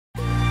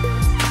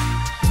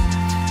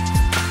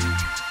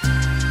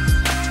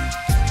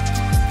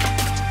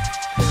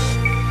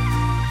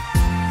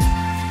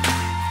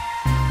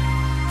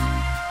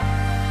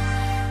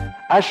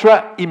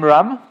A'shua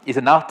Imran is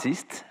an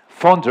artist,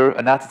 founder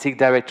and artistic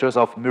director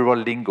of Mural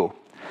Lingo.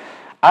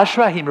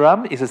 A'shua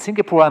Imran is a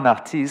Singaporean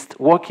artist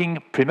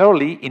working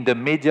primarily in the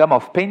medium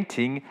of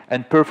painting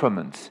and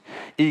performance.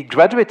 He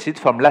graduated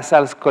from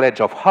LaSalle's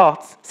College of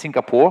Arts,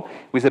 Singapore,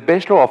 with a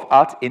Bachelor of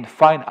Art in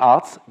Fine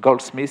Arts,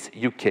 Goldsmiths,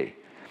 UK.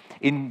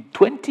 In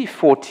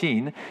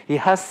 2014, he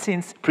has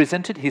since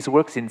presented his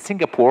works in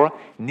Singapore,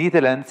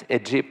 Netherlands,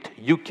 Egypt,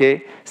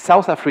 UK,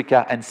 South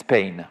Africa, and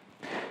Spain.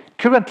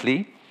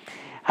 Currently,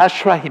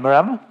 A'shua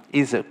Imran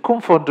is a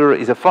co-founder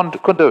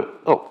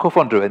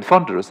and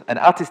founders and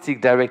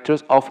artistic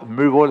directors of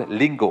Mural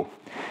Lingo.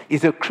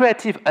 It's a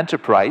creative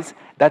enterprise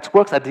that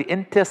works at the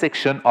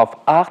intersection of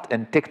art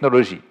and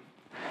technology.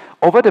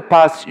 Over the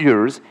past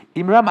years,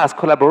 Imran has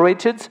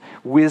collaborated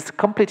with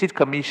completed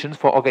commissions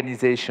for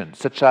organizations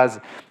such as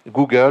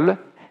Google,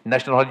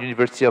 National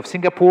University of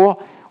Singapore,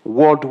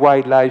 World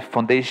Wildlife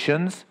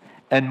Foundations,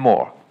 and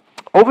more.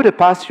 Over the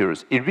past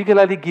years, he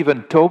regularly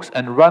given talks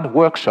and run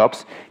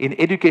workshops in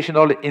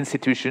educational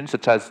institutions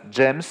such as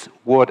James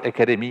Ward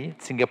Academy,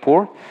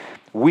 Singapore,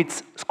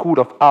 Wits School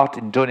of Art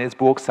in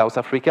Johannesburg, South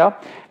Africa,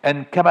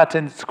 and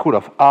Carmarthen School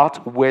of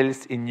Art,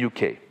 Wales in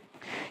UK.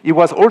 He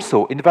was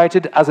also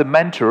invited as a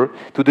mentor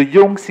to the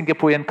Young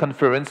Singaporean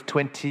Conference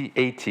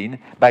 2018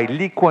 by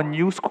Lee Kuan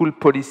Yew School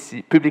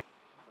Policy Public.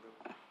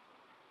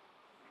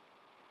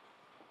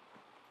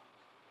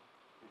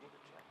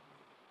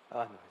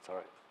 No, it's all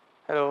right.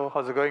 Hello,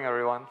 how's it going,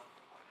 everyone?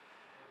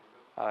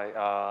 Hi,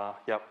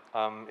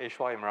 I'm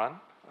A'shua Imran.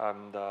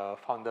 I'm the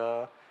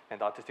founder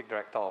and artistic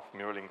director of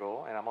Mural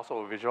Lingo, and I'm also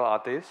a visual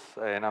artist,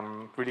 and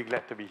I'm really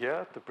glad to be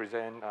here to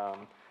present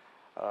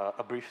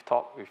a brief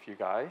talk with you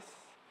guys.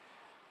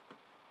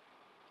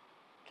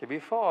 Okay,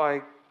 before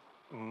I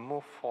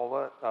move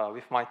forward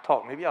with my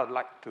talk, maybe I'd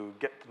like to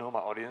get to know my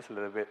audience a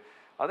little bit.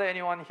 Are there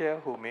anyone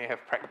here who may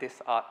have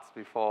practiced arts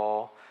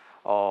before,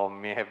 or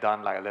may have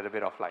done like a little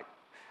bit of like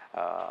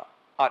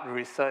art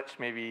research,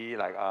 maybe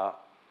like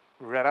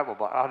read up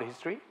about art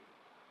history?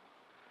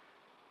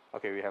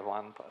 Okay, we have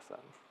one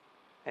person.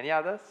 Any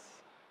others?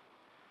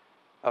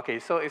 Okay,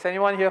 so is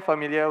anyone here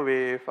familiar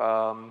with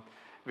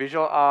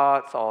visual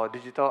arts or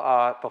digital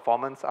art,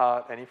 performance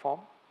art, any form?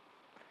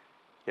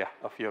 Yeah,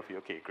 a few of you.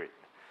 Okay, great.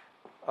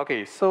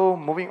 Okay, so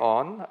moving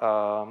on.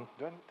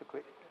 Do I need to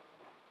click?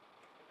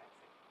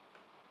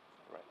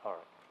 Right, all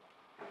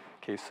right.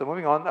 Okay, so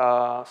moving on.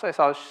 So as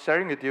I was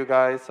sharing with you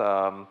guys,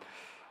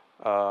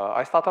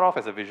 I started off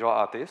as a visual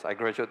artist. I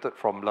graduated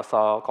from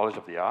LaSalle College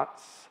of the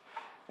Arts,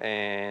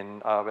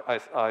 and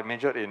I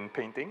majored in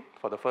painting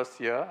for the first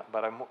year,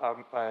 but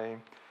I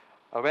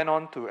went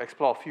on to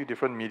explore a few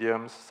different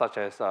mediums, such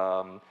as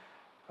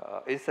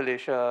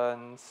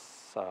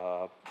installations,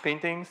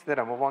 paintings. Then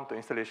I moved on to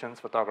installations,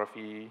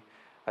 photography.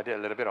 I did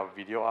a little bit of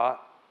video art,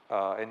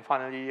 and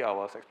finally I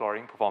was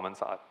exploring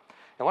performance art.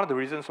 And one of the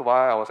reasons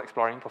why I was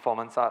exploring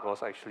performance art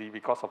was actually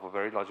because of a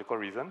very logical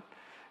reason.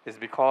 It's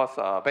because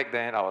back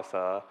then I was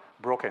a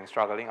broke and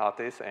struggling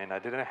artist, and I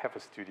didn't have a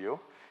studio.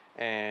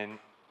 And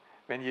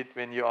when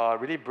you are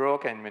really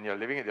broke and when you're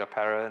living with your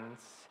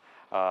parents,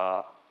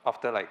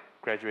 after like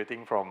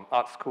graduating from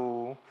art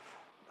school,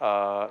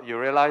 you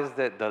realize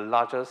that the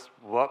largest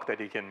work that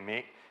you can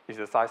make is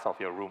the size of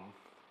your room.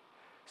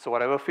 So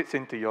whatever fits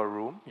into your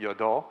room, your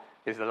door,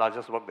 is the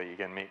largest work that you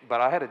can make.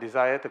 But I had a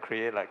desire to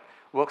create like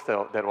works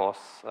that was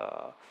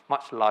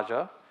much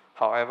larger.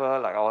 However,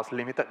 like I was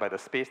limited by the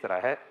space that I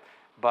had.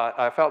 But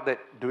I felt that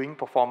doing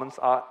performance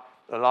art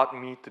allowed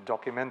me to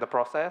document the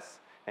process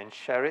and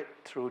share it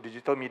through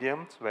digital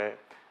mediums where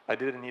I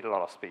didn't need a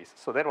lot of space.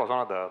 So that was one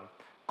of the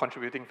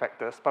contributing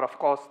factors. But of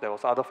course, there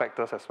was other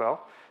factors as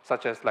well,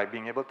 such as like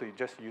being able to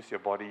just use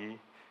your body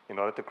in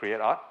order to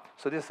create art.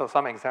 So these are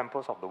some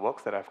examples of the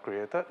works that I've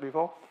created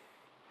before.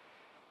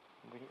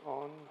 Moving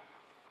on.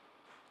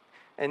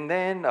 And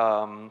then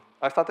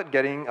I started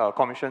getting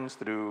commissions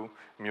to do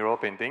mural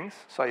paintings.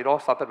 So it all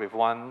started with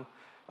one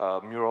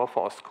mural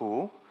for a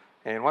school.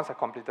 And once I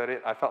completed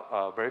it, I felt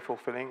very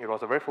fulfilling. It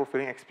was a very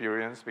fulfilling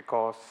experience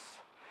because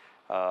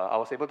I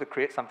was able to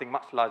create something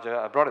much larger.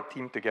 I brought a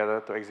team together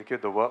to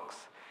execute the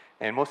works.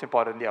 And most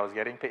importantly, I was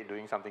getting paid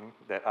doing something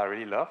that I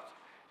really loved.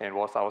 And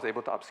I was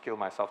able to upskill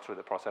myself through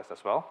the process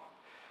as well.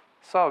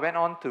 So I went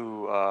on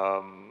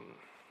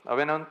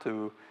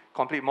to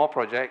complete more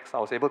projects. I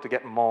was able to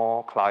get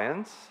more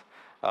clients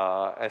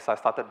as I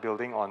started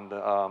building on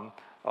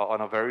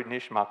a very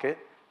niche market.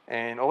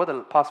 And over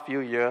the past few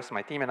years,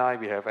 my team and I,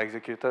 we have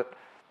executed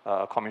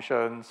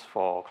commissions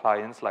for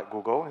clients like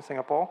Google in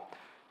Singapore.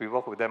 We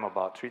worked with them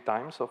about 3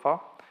 times so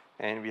far.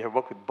 And we have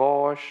worked with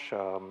Bosch,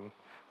 a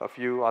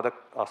few other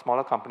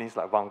smaller companies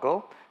like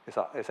Vangal. It's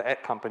an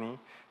ad company.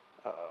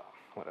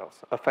 What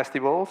else?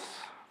 Festivals,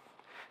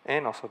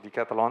 and also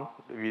Decathlon.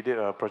 We did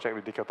a project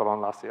with Decathlon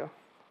last year.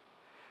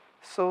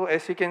 So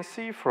as you can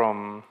see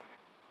from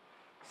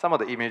some of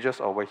the images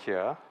over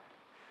here,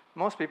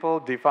 most people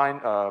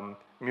define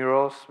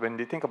murals. When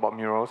they think about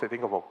murals, they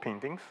think about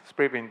paintings,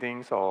 spray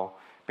paintings, or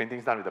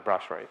paintings done with a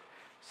brush, right?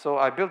 So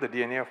I built the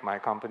DNA of my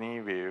company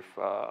in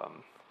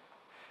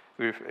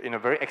a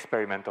very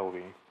experimental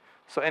way.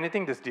 So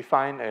anything that's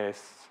defined as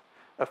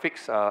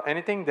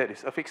anything that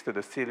is affixed to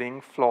the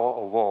ceiling, floor,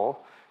 or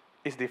wall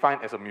is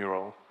defined as a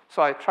mural.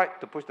 So I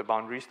tried to push the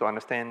boundaries to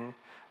understand,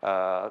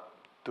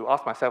 to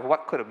ask myself,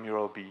 what could a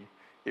mural be?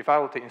 If I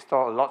were to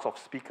install lots of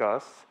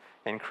speakers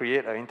and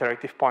create an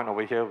interactive point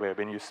over here where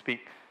when you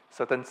speak,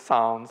 certain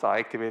sounds are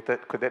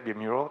activated, could that be a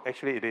mural?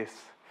 Actually, it is.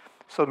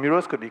 So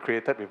murals could be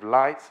created with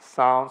lights,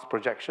 sounds,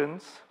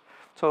 projections.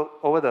 So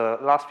over the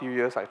last few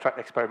years, I tried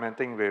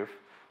experimenting with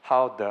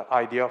how the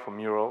idea of a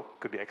mural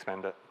could be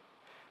expanded.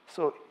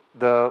 So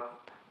the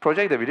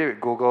project that we did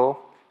with Google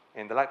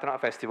and the Light Turn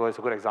Up Festival is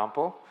a good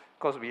example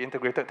because we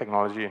integrated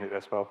technology in it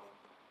as well.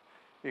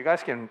 You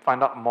guys can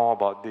find out more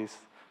about this.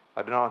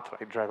 I do not want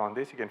to drag on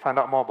this. You can find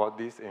out more about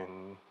this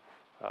in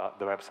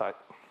the website.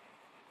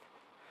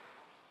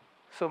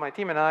 So my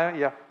team and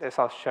I, as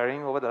I was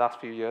sharing over the last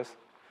few years,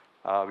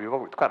 we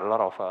work with quite a lot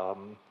of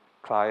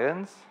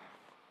clients.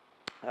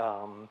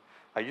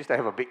 I used to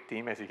have a big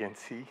team, as you can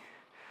see.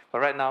 But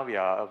right now, we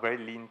are a very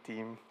lean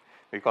team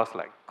because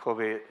like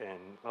COVID and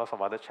lots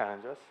of other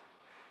challenges.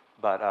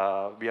 But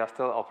we are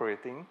still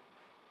operating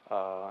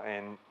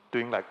and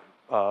doing like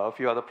a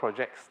few other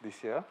projects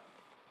this year.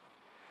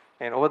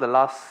 And over the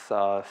last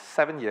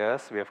 7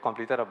 years, we have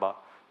completed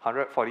about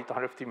 140 to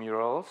 150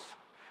 murals.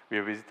 We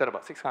have visited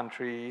about 6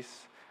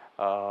 countries.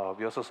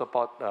 We also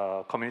support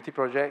community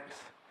projects.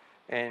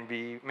 And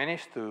we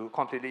managed to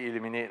completely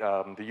eliminate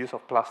the use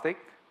of plastic,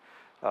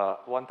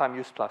 one-time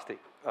use plastic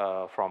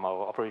from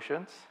our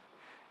operations.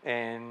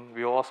 And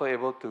we were also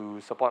able to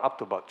support up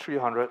to about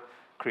 300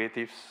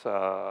 creatives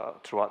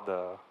throughout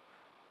the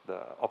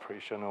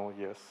operational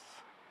years.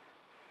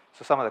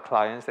 So some of the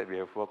clients that we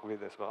have worked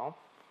with as well.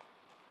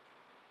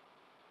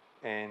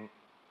 And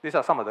these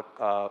are some of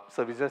the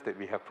services that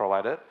we have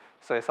provided.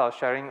 So as I was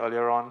sharing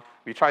earlier on,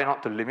 we try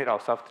not to limit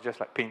ourselves to just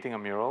like painting a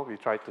mural. We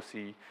try to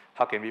see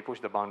how can we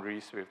push the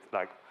boundaries with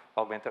like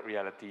augmented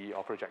reality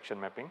or projection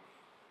mapping.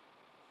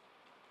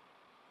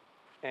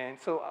 And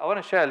so I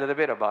want to share a little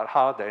bit about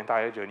how the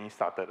entire journey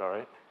started, all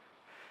right?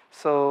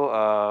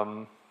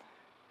 So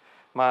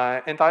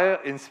my entire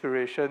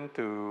inspiration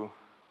to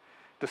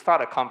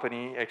start a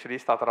company actually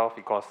started off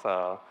because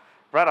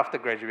right after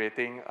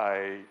graduating,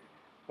 I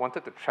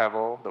wanted to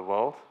travel the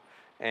world.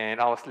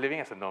 And I was living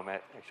as a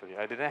nomad, actually.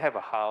 I didn't have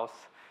a house.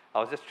 I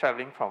was just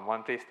traveling from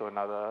one place to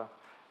another,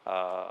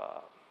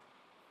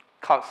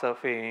 couch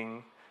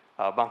surfing,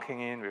 bunking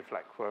in with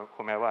like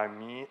whomever I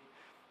meet,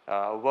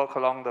 work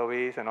along the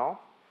ways and all.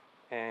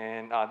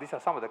 And these are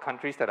some of the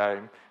countries that I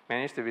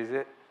managed to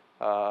visit.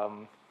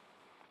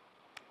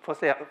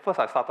 First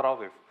I started off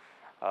with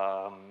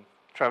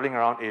traveling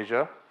around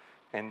Asia,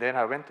 and then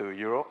I went to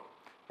Europe.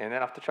 And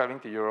then after traveling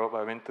to Europe,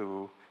 I went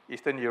to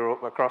Eastern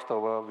Europe. I crossed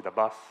over with a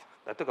bus.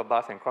 I took a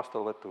bus and crossed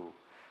over to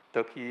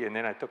Turkey, and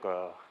then I took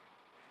a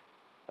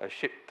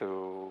ship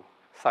to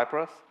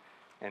Cyprus.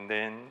 And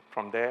then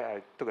from there,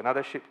 I took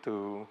another ship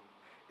to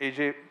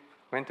Egypt,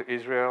 went to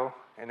Israel,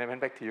 and then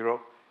went back to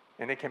Europe,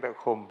 and then came back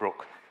home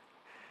broke.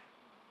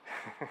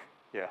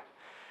 Yeah.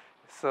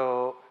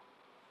 So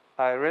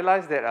I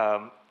realized that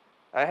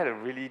I had a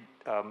really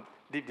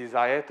deep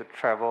desire to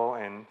travel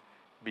and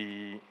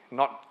be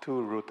not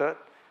too rooted,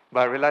 but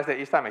I realized that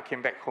each time I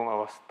came back home, I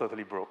was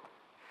totally broke.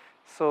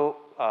 So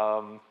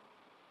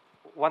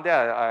one day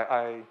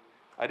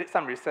I did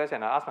some research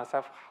and I asked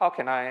myself, how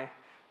can I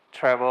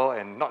travel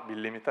and not be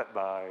limited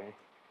by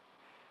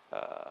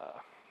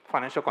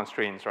financial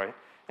constraints, right?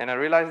 And I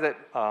realized that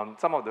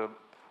some of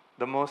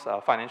the most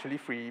financially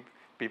free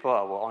people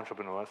are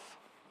entrepreneurs.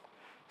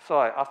 So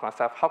I asked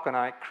myself, how can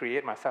I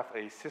create myself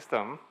a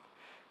system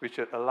which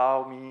would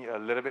allow me a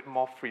little bit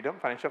more freedom,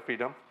 financial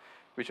freedom,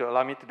 which will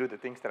allow me to do the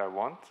things that I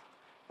want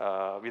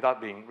without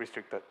being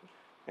restricted.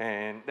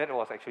 And that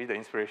was actually the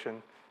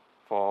inspiration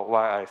for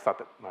why I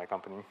started my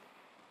company.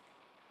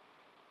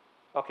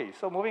 Okay,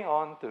 so moving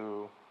on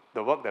to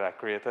the work that I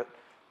created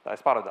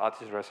as part of the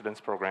Artist Residence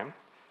program.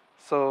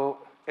 So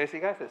as you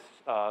guys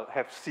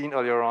have seen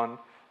earlier on,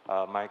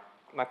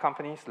 my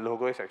company's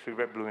logo is actually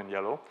red, blue, and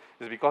yellow.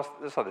 It's because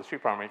these are the 3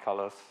 primary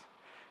colors.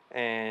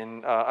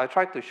 And I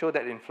tried to show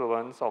that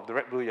influence of the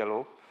red, blue,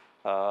 yellow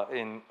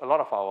in a lot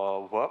of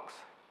our works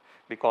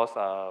because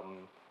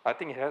I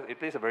think it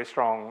plays a very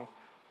strong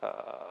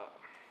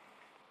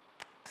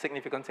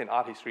significance in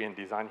art history and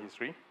design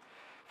history.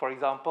 For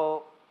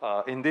example,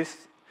 in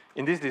this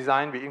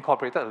design, we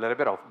incorporated a little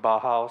bit of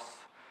Bauhaus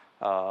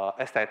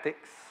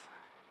aesthetics,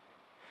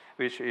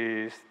 which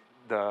is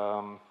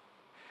the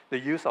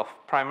use of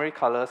primary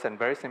colors and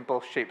very simple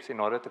shapes in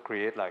order to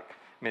create like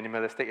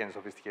minimalistic and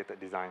sophisticated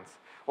designs.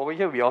 Over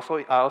here,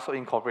 I also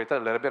incorporated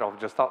a little bit of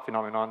Gestalt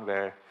phenomenon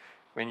where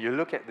when you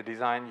look at the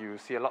design, you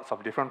see lots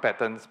of different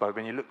patterns, but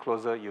when you look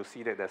closer, you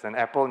see that there's an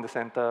apple in the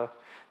center,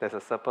 there's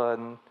a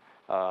serpent,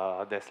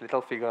 there's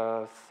little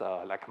figures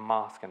like a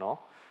mask and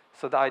all.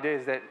 So the idea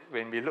is that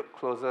when we look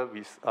closer,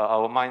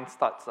 our mind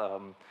starts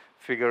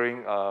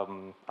figuring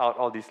out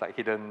all these like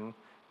hidden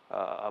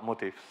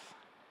motifs.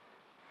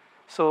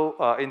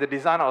 So in the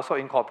design, I also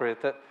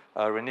incorporated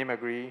René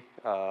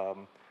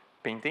Magritte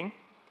painting.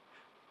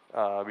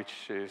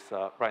 which is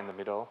right in the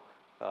middle,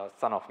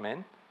 Son of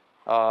Man.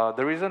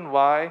 The reason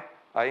why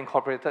I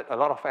incorporated a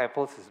lot of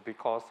apples is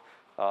because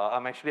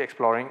I'm actually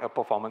exploring a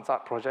performance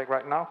art project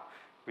right now,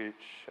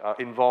 which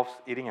involves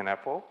eating an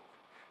apple.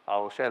 I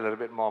will share a little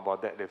bit more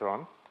about that later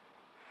on.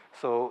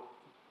 So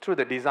through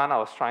the design, I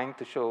was trying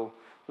to show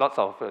lots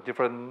of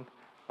different,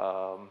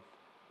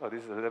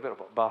 this is a little bit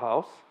about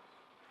Bauhaus.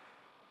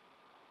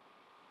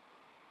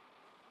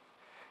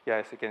 Yeah,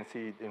 as you can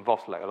see, it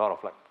involves like a lot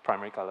of like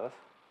primary colors.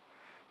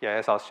 Yeah,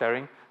 as I was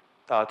sharing,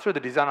 through the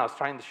design, I was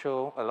trying to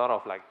show a lot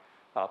of like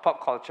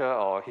pop culture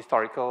or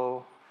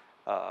historical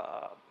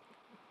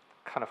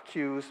kind of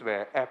cues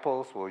where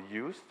apples were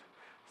used,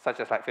 such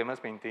as like famous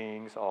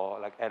paintings or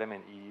like Adam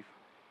and Eve.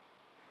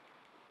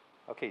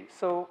 Okay,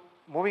 so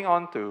moving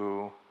on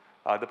to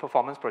the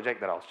performance project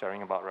that I was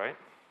sharing about, right?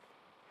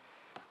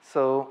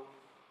 So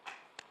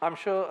I'm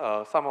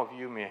sure some of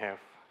you may have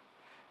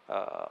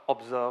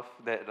observed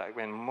that like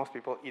when most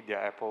people eat their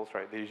apples,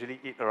 right, they usually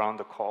eat around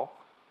the core,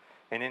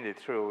 and then they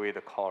throw away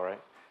the core,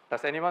 right?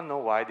 Does anyone know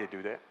why they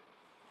do that?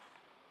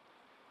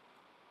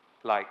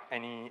 Like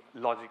any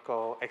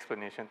logical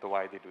explanation to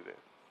why they do that?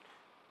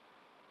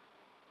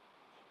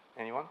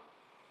 Anyone?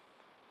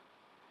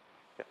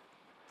 Yeah.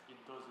 It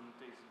doesn't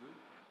taste good.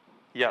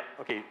 Yeah,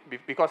 okay,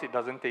 because it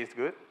doesn't taste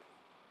good.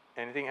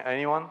 Anything,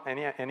 anyone,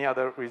 any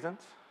other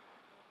reasons?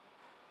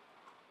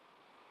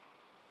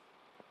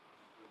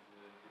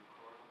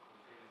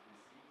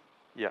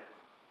 Yeah,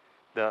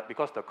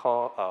 because the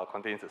core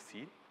contains a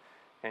seed.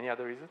 Any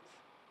other reasons?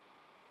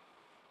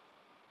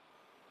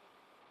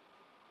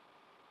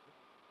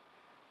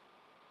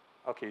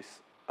 Okay,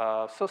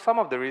 so some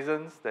of the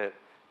reasons that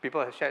people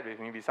have shared with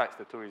me, besides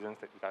the two reasons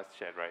that you guys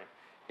shared, right,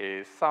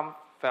 is some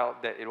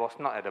felt that it was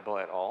not edible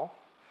at all,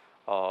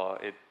 or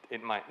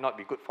it might not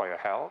be good for your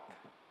health,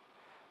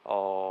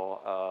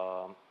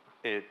 or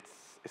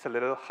it's a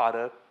little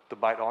harder to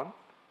bite on.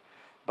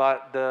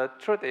 But the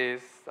truth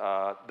is,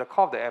 the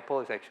core of the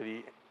apple is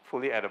actually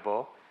fully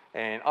edible,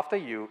 and after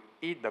you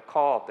eat the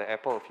core of the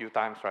apple a few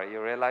times, right,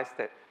 you realize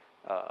that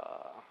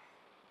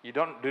you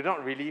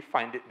don't really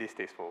find it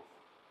distasteful.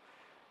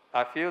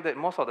 I feel that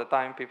most of the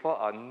time people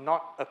are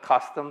not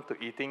accustomed to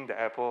eating the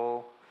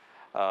apple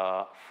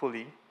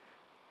fully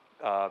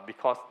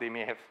because they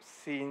may have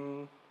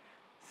seen,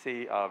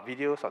 say,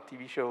 videos or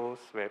TV shows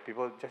where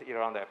people just eat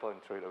around the apple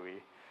and throw it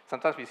away.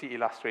 Sometimes we see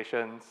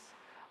illustrations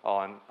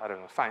on, I don't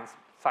know,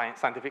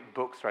 scientific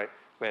books, right,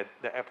 where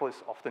the apple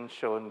is often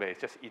shown where it's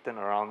just eaten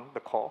around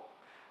the core.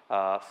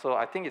 So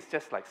I think it's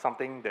just like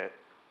something that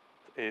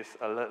is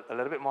a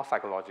little bit more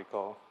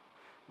psychological.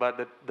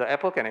 But the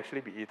apple can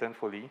actually be eaten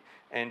fully,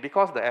 and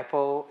because the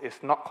apple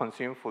is not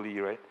consumed fully,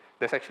 right,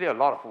 there's actually a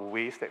lot of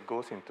waste that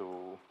goes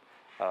into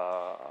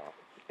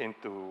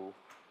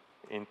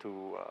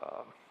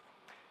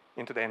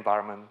the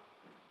environment.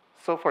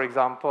 So, for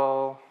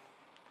example,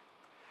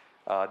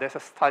 there's a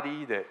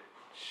study that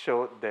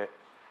showed that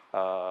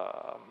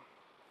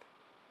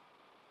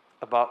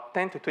about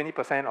 10 to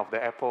 20% of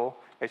the apple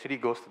actually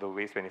goes to the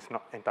waste when it's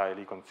not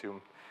entirely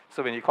consumed.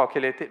 So when you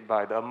calculate it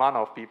by the amount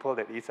of people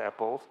that eat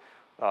apples,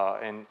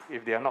 and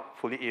if they are not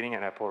fully eating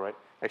an apple, right,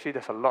 actually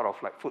there's a lot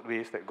of like food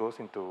waste that goes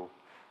into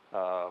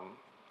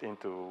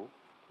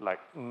like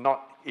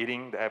not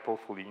eating the apple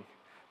fully.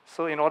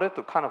 So in order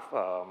to kind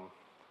of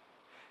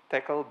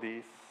tackle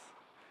this,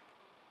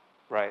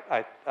 right,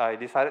 I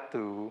decided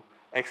to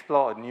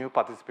explore a new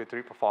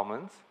participatory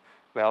performance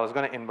where I was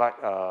going to invite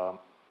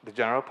the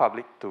general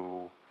public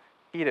to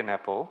eat an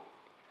apple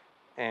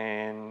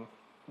and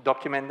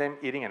document them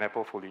eating an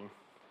apple fully.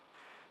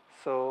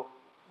 So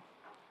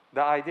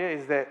the idea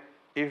is that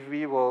if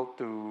we were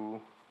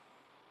to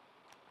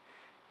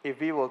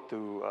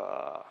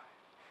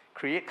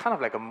create kind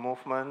of like a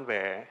movement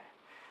where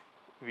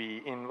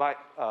we invite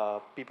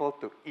people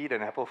to eat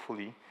an apple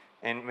fully,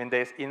 and when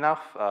there's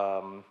enough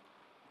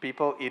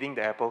people eating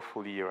the apple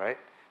fully, right,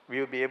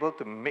 we'll be able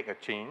to make a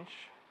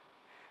change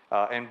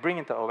and bring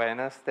into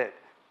awareness that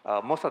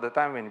most of the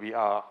time when we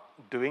are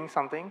doing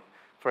something,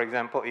 for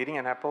example, eating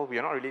an apple, we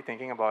are not really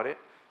thinking about it.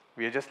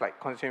 We are just like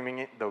consuming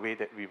it the way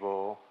that we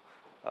were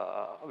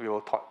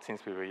taught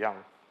since we were young.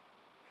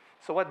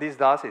 So what this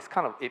does is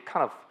it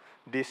kind of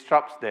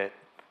disrupts that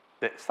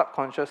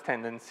subconscious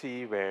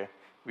tendency where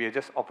we are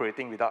just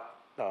operating without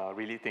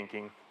really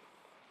thinking.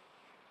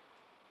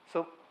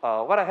 So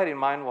what I had in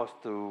mind was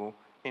to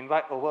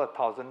invite over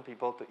 1,000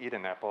 people to eat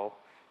an apple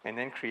and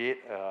then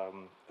create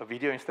a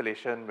video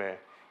installation where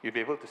you'll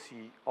be able to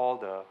see all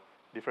the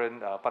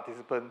different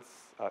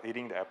participants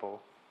eating the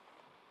apple.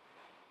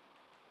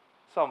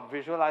 So I'm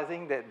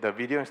visualizing that the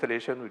video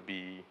installation would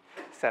be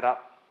set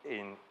up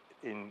in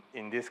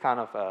this kind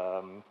of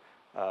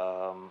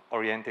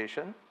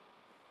orientation.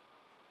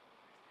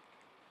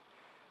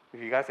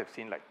 If you guys have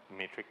seen like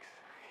Matrix,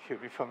 you'll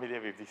be familiar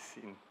with this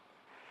scene.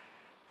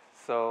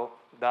 So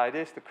the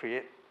idea is to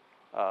create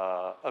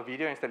a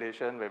video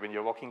installation where when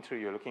you're walking through,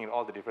 you're looking at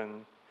all the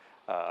different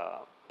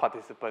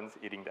participants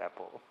eating the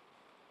apple.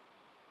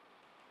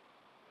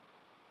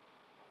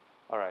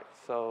 All right,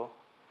 so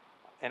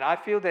And I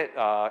feel that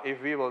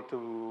if we were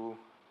to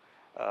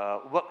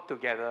work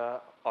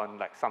together on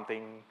like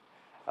something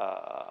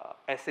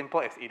as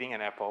simple as eating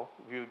an apple,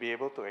 we will be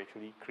able to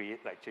actually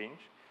create like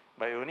change.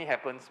 But it only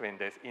happens when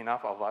there's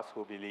enough of us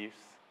who believes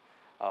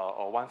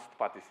or wants to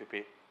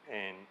participate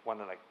and want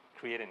to like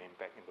create an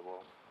impact in the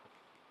world.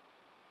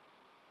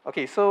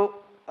 Okay,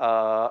 so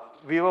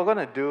we were going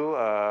to do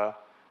a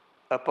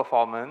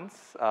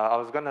performance. I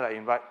was going to like,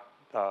 invite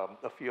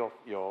a few of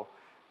your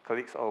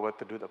colleagues over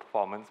to do the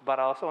performance, but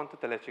I also wanted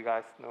to let you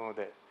guys know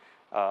that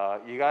I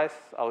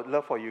would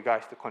love for you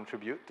guys to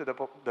contribute to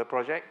the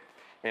project.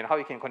 And how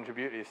you can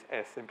contribute is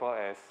as simple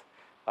as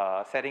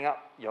setting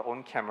up your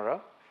own camera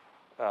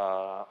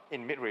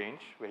in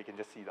mid-range, where you can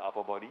just see the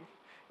upper body,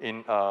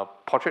 in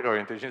portrait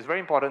orientation. It's very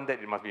important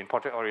that it must be in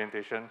portrait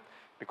orientation,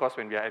 because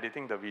when we are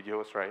editing the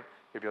videos, right,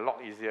 it'll be a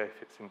lot easier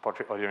if it's in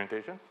portrait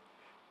orientation.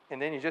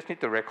 And then you just need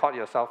to record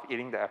yourself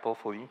eating the apple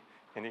fully,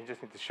 and then you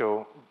just need to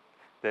show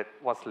that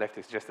what's left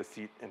is just the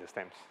seed and the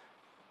stems.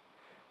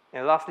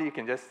 And lastly, you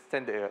can just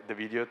send the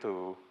video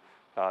to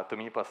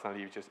me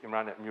personally, which is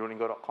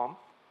imran@murallingo.com,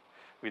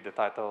 with the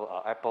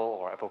title Apple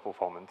or Apple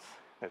Performance.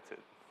 That's it.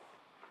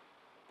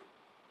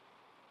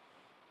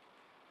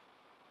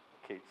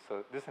 Okay,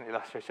 so this is an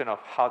illustration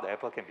of how the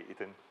apple can be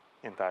eaten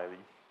entirely.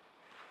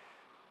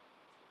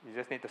 You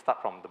just need to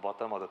start from the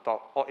bottom or the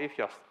top, or if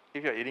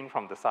you're eating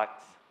from the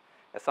sides,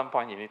 at some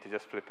point you need to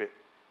just flip it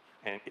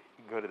and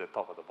go to the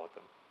top or the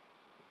bottom.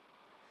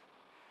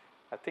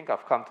 I think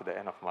I've come to the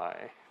end of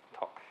my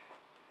talk.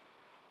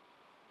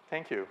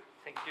 Thank you.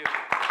 Thank you. You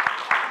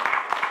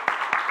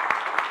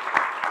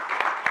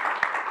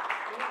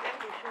need them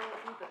to show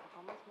you the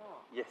performance more.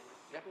 Yes.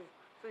 Okay.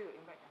 So you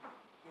invite them.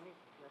 You need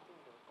nothing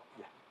to perform.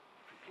 Yeah.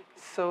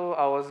 So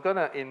I was going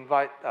to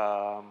invite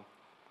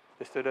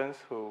the students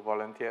who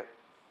volunteered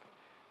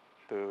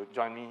to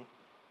join me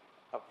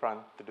up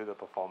front to do the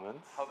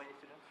performance. How many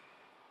students?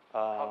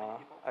 How many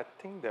people? I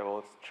think there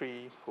was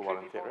 3 who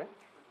volunteered, right?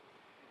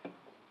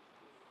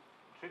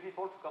 3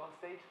 people to come on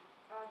stage?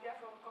 They are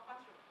from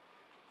Conf.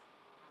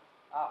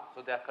 Ah,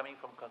 so they are coming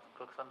from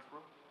Coxon's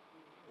room?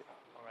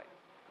 Yeah. All right.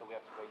 So we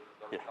have to wait.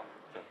 They will come.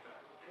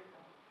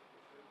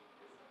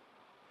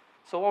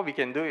 So what we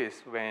can do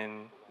is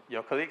when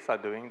your colleagues are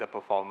doing the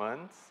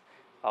performance,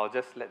 I'll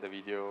just let the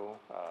video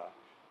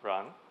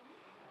run.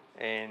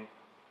 And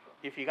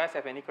if you guys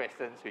have any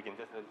questions, we can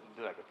just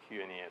do like a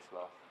Q&A as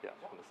well. Yeah,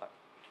 on the side.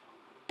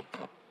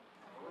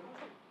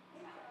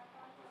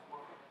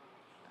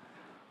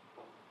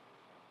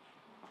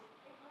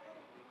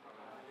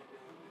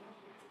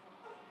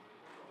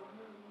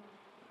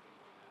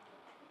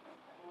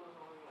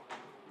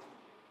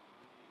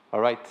 All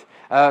right.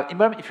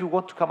 Imran, if you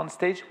want to come on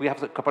stage, we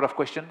have a couple of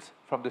questions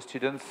from the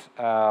students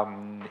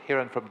here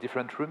and from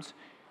different rooms.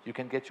 You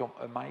can get your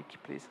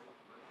mic, please.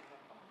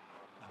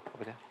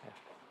 Over there.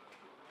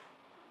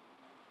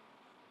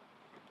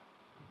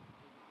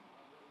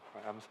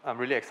 Yeah. I'm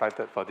really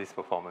excited for this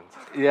performance.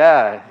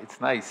 Yeah, it's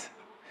nice.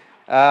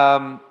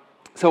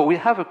 So we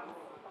have a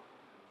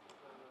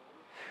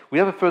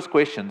first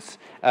questions.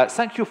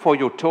 Thank you for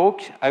your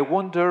talk. I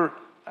wonder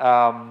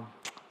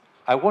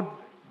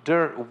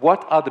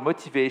what are the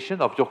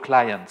motivation of your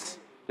clients,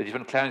 the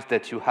different clients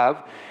that you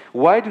have?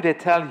 Why do they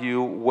tell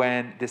you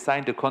when they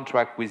sign the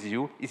contract with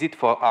you? Is it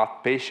for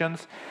art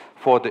patients,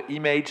 for the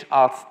image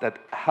arts, that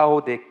how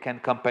the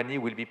company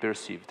will be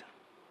perceived?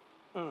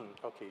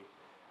 Okay.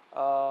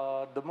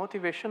 The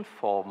motivation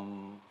for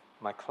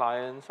my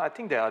clients, I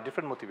think there are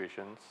different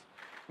motivations,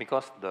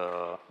 because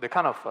the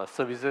kind of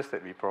services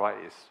that we provide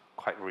is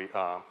quite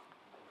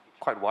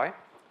wide.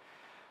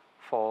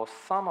 For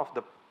some of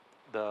the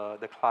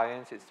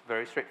clients, it's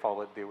very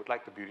straightforward. They would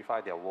like to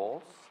beautify their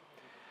walls,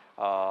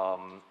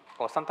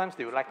 or sometimes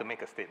they would like to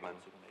make a statement.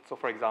 So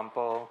for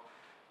example,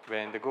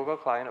 when the Google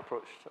client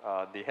approached,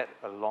 they had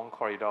a long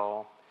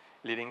corridor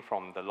leading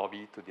from the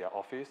lobby to their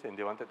office, and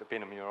they wanted to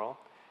paint a mural.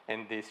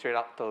 And they straight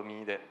up told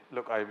me that,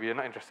 look, we're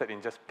not interested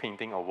in just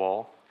painting a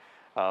wall.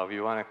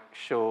 We want to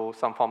show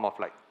some form of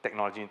like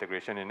technology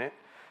integration in it.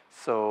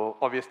 So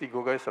obviously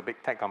Google is a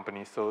big tech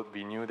company, so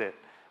we knew that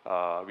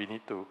we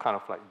need to kind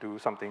of like do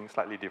something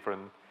slightly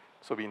different.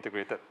 So we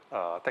integrated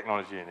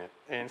technology in it.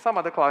 And some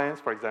other clients,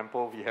 for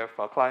example, we have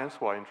clients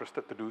who are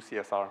interested to do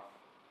CSR.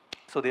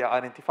 So they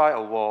identify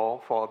a wall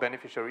for a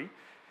beneficiary.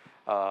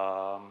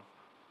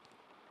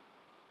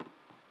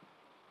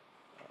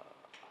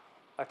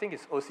 I think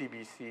it's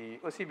OCBC.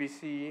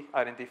 OCBC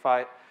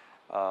identified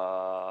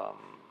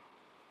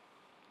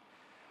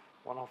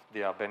one of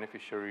their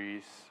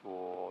beneficiaries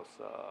was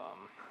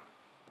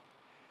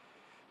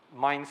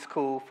Mind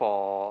School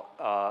for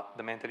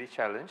the mentally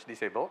challenged,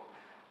 disabled.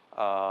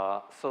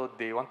 So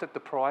they wanted to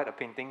provide a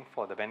painting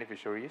for the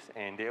beneficiaries,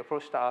 and they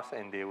approached us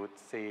and they would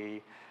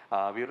say,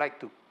 we would like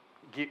to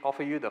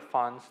offer you the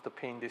funds to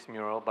paint this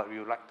mural, but we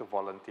would like to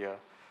volunteer.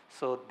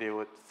 So they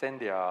would send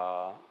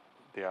their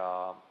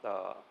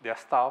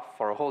staff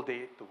for a whole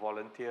day to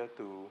volunteer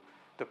to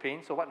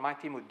paint. So what my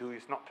team would do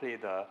is not play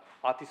the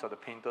artist or the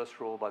painter's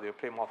role, but they'll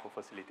play more of a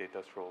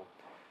facilitator's role.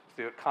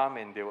 they would come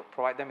and they would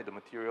provide them with the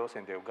materials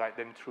and they would guide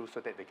them through so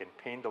that they can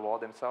paint the wall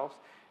themselves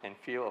and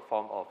feel a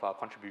form of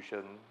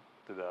contribution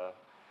to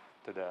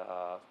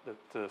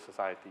the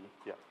society.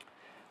 Yeah.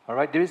 All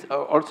right. There is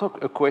also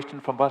a question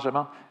from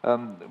Benjamin.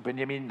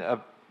 Benjamin,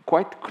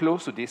 quite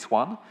close to this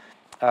one.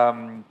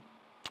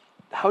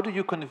 How do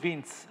you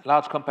convince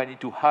large company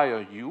to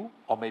hire you,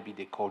 or maybe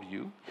they call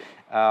you,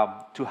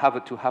 to have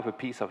a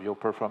piece of your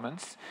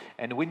performance?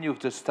 And when you've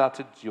just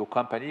started your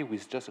company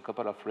with just a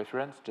couple of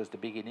reference, just the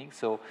beginning.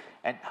 So,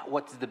 and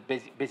what is the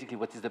basically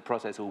what is the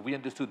process? So we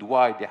understood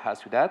why they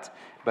asked you that,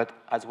 but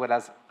as well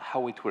as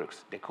how it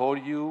works. They call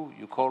you,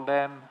 you call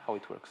them. How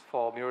it works?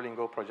 For Mural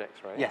Lingo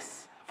projects, right?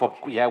 Yes. For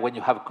yeah, when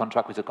you have a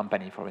contract with a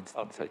company, for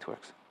instance, how it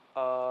works.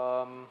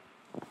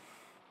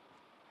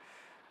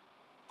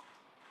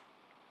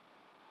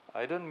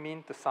 I don't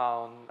mean to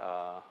sound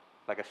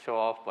like a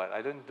show-off, but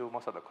I don't do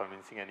most of the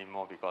convincing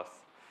anymore because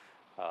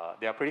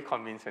they are pretty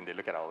convinced when they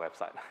look at our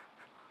website.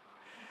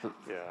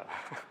 Yeah.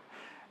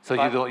 So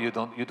you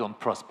don't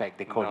prospect.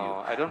 They call you.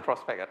 No, I don't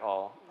prospect at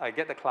all. I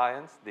get the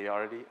clients.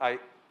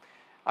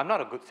 I'm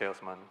not a good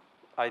salesman.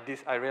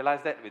 I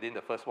realized that within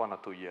the first 1 or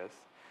 2 years.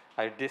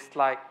 I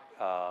dislike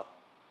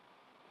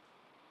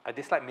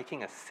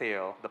making a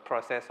sale, the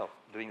process of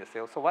doing the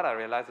sale. So what I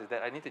realized is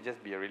that I need to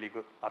just be a really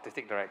good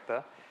artistic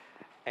director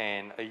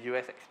and a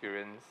US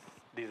experienced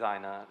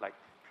designer. Like,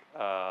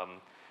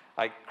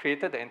 I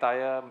created the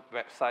entire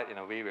website in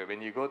a way where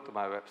when you go to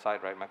my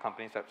website, right, my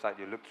company's website,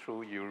 you look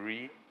through, you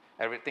read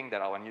everything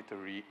that I want you to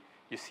read,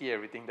 you see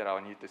everything that I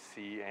want you to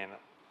see, and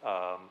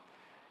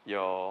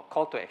your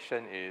call to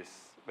action is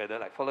whether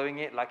like following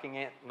it, liking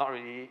it, not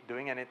really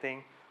doing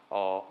anything,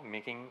 or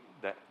making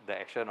the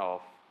action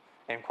of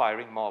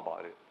inquiring more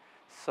about it.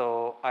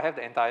 So I have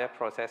the entire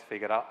process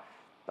figured out.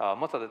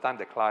 Most of the time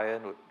the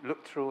client would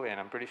look through and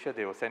I'm pretty sure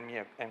they will send me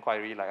an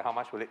inquiry like how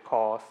much will it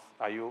cost,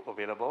 are you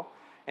available?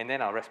 And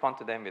then I'll respond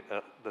to them with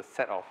the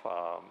set of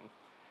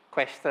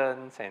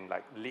questions and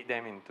like lead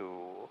them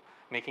into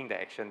making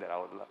the action that I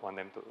would want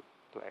them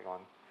to act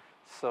on.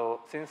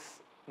 So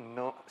since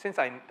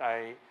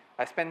I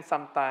spend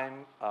some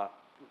time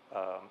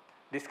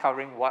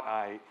discovering what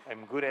I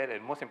am good at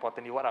and most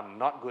importantly what I'm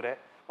not good at,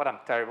 what I'm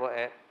terrible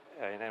at,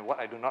 and what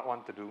I do not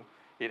want to do,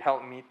 it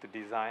helped me to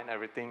design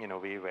everything in a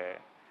way where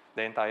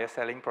the entire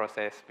selling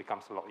process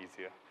becomes a lot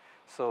easier.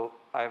 So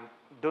I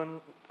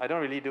don't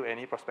really do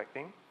any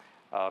prospecting.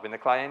 When the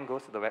client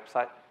goes to the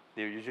website,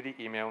 they usually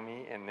email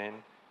me and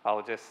then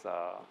I'll just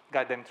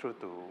guide them through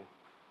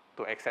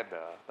to accept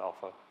the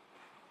offer.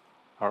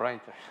 All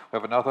right. We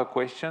have another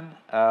question.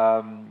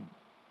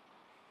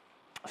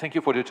 Thank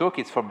you for the talk.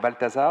 It's from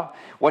Balthazar.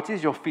 What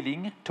is your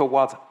feeling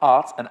towards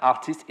art and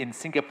artists in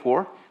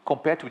Singapore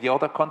compared to the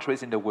other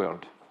countries in the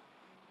world?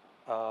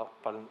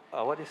 Pardon,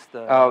 what is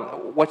the...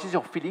 what is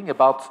your feeling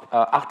about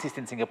artists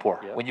in Singapore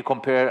when you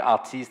compare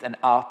artists and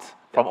art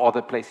from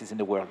other places in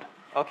the world?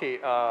 Okay,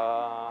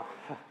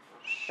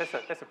 that's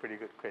a pretty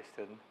good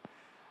question.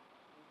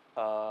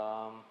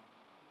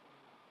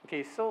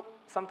 Okay, so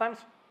sometimes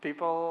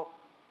people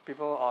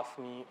ask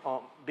me,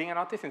 being an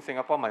artist in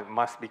Singapore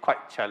must be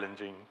quite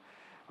challenging.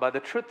 But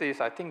the truth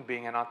is, I think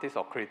being an artist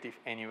or creative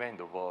anywhere in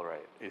the world,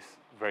 right, is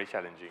very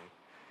challenging.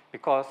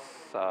 Because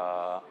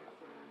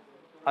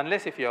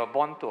unless if you're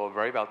born to a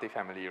very wealthy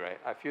family, right,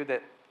 I feel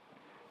that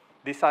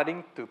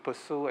deciding to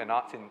pursue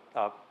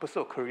pursue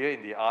a career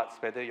in the arts,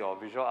 whether you're a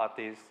visual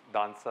artist,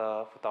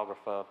 dancer,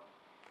 photographer,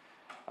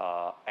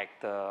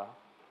 actor,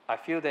 I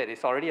feel that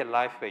it's already a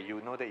life where you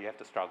know that you have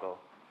to struggle.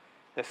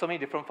 There's so many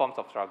different forms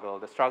of struggle.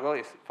 The struggle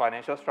is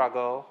financial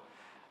struggle.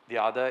 The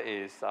other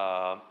is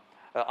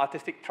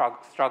artistic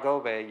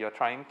struggle where you're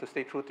trying to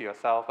stay true to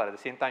yourself, but at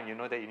the same time you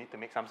know that you need to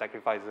make some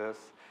sacrifices.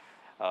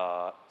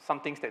 Some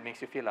things that makes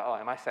you feel like, oh,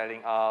 am I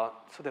selling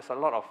out? So there's a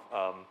lot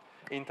of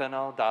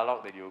internal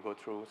dialogue that you go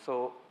through.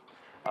 So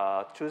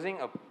choosing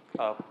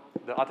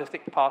the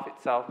artistic path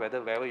itself,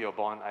 wherever you're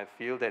born, I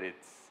feel that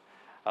it's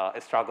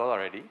a struggle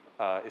already.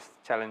 It's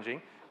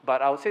challenging.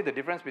 But I would say the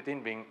difference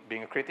between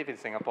being a creative in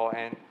Singapore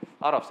and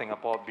out of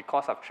Singapore,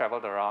 because I've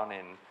traveled around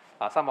and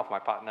some of my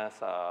partners,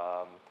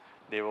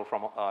 they were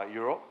from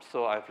Europe,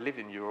 so I've lived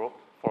in Europe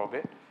for a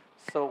bit.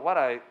 So what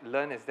I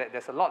learned is that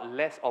there's a lot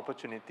less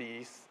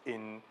opportunities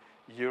in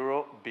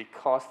Europe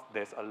because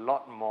there's a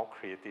lot more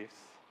creatives.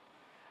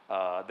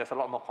 There's a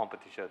lot more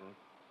competition.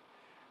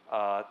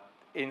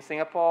 In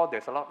Singapore,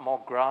 there's a lot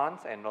more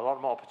grants and a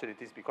lot more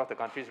opportunities because the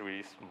country is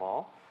really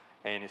small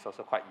and it's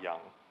also quite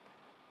young.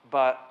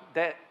 But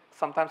that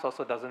sometimes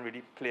also doesn't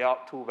really play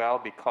out too well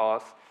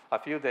because I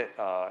feel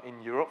that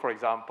in Europe, for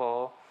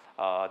example,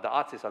 the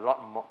arts is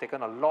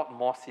taken a lot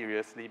more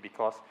seriously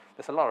because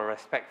there's a lot of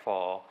respect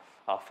for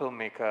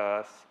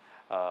filmmakers.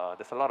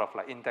 There's a lot of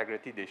like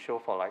integrity they show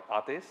for like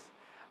artists.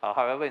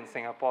 However, in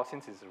Singapore,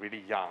 since it's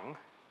really young,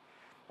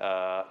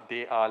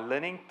 they are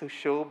learning to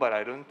show, but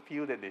I don't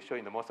feel that they show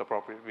in the most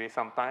appropriate way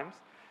sometimes.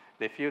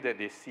 They feel that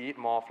they see it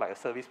more of like a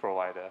service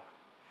provider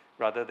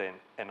rather than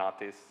an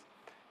artist.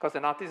 Because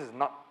an artist is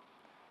not,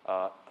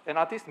 an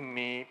artist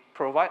may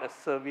provide a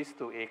service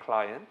to a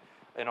client,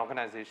 an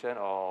organization,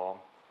 or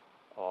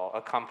or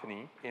a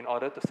company in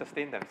order to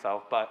sustain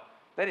themselves, but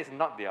that is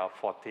not their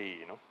forte,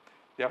 you know.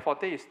 Their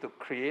forte is to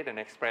create an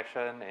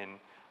expression and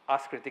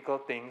ask critical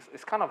things.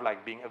 It's kind of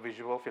like being a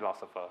visual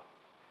philosopher.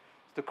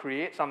 It's to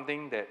create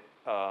something that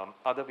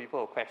other people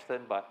will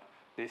question, but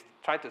they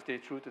try to stay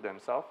true to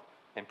themselves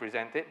and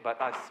present it.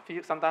 But I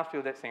sometimes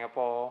feel that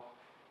Singapore's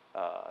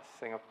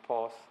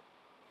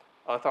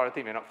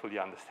authority may not fully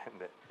understand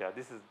that. Yeah,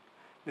 this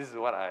is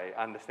what I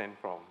understand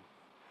from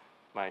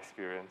my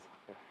experience.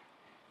 Yeah.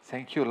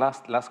 Thank you.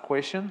 Last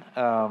question,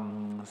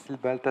 still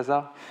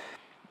Balthazar.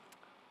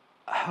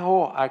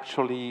 How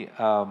actually,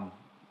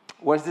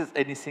 was there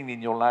anything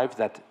in your life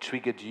that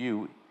triggered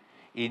you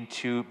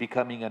into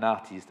becoming an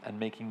artist and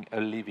making a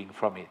living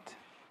from it?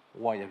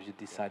 Why have you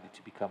decided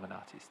to become an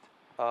artist?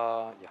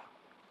 Yeah.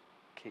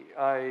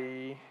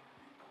 Okay.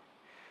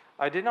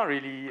 I did not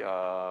really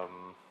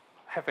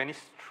have any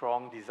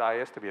strong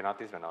desires to be an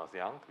artist when I was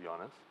young, to be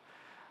honest.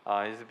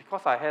 It's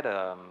because I had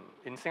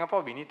in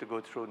Singapore, we need to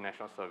go through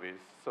national service.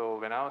 So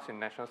when I was in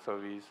national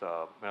service,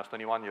 when I was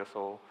 21 years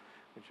old,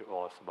 which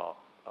was about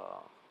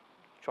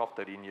 12,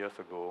 13 years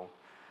ago,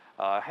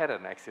 I had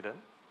an accident.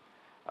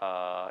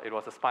 It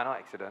was a spinal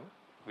accident,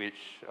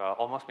 which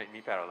almost made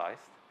me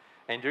paralyzed.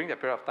 And during that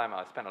period of time,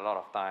 I spent a lot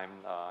of time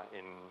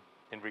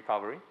in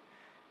recovery.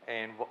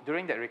 And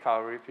during that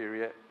recovery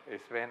period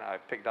is when I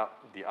picked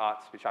up the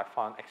arts, which I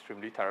found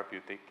extremely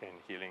therapeutic and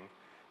healing.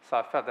 So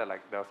I felt that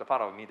like there was a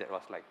part of me that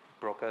was like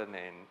broken,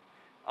 and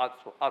art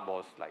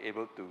was like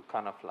able to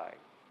kind of like,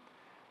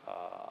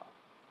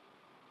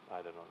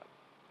 I don't know,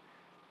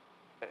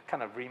 like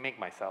kind of remake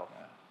myself.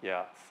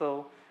 Yeah.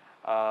 So,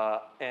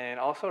 and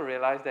I also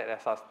realized that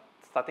as I was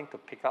starting to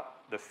pick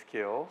up the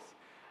skills,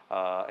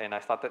 and I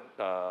started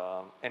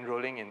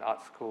enrolling in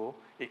art school,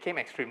 it came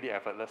extremely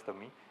effortless to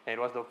me. And it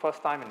was the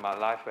first time in my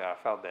life where I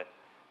felt that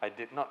I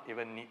did not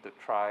even need to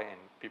try, and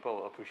people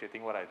were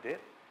appreciating what I did.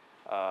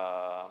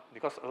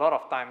 Because a lot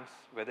of times,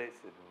 whether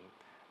it's in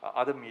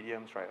other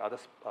mediums, right,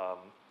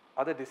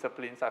 other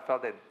disciplines, I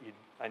felt that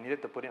I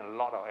needed to put in a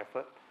lot of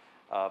effort.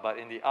 But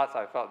in the arts,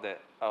 I felt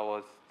that I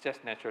was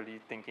just naturally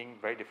thinking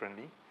very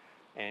differently,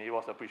 and it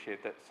was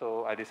appreciated.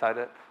 So I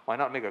decided, why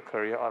not make a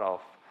career out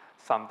of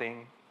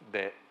something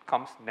that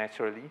comes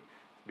naturally?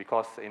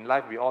 Because in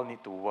life, we all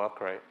need to work,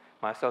 right?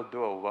 Might as well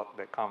do a work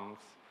that comes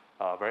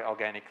very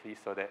organically,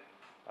 so that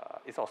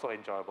it's also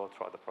enjoyable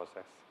throughout the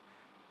process.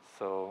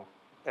 So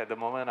at the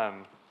moment,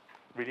 I'm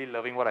really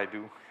loving what I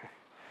do.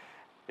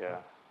 Yeah.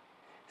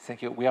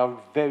 Thank you. We are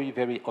very,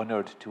 very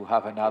honored to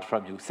have an art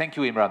from you. Thank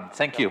you, Imran.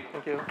 Thank you.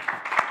 Thank you.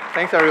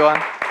 Thanks,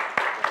 everyone.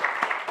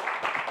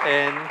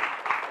 And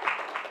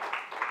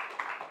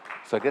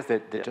so I guess they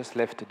just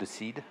left the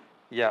seed.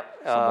 Yeah.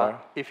 Somewhere.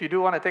 If you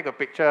do want to take a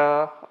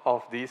picture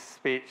of this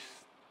page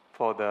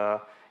for the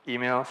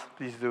emails,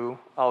 please do.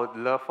 I would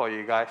love for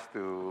you guys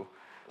to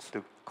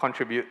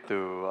contribute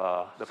to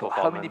the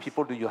performance. How many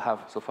people do you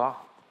have so far?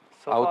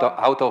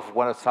 Out of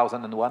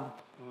 1,001?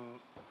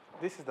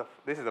 This is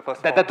the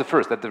first. That's the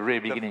first, at the very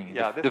beginning.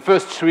 Yeah, the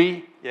first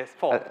three. Yes,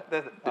 4.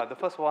 The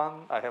first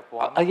one, I have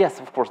one. Yes,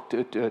 of course.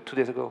 2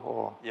 days ago,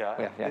 or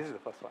yeah, yeah. This is the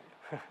first one.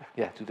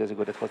 Yeah, 2 days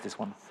ago. That was this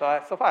one.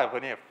 So far, I've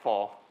only have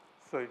 4.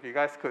 So if you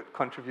guys could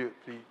contribute,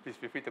 please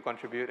feel free to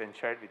contribute and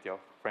share it with your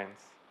friends.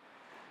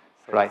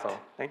 So right.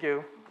 Thank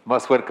you.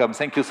 Most welcome.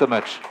 Thank you so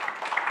much.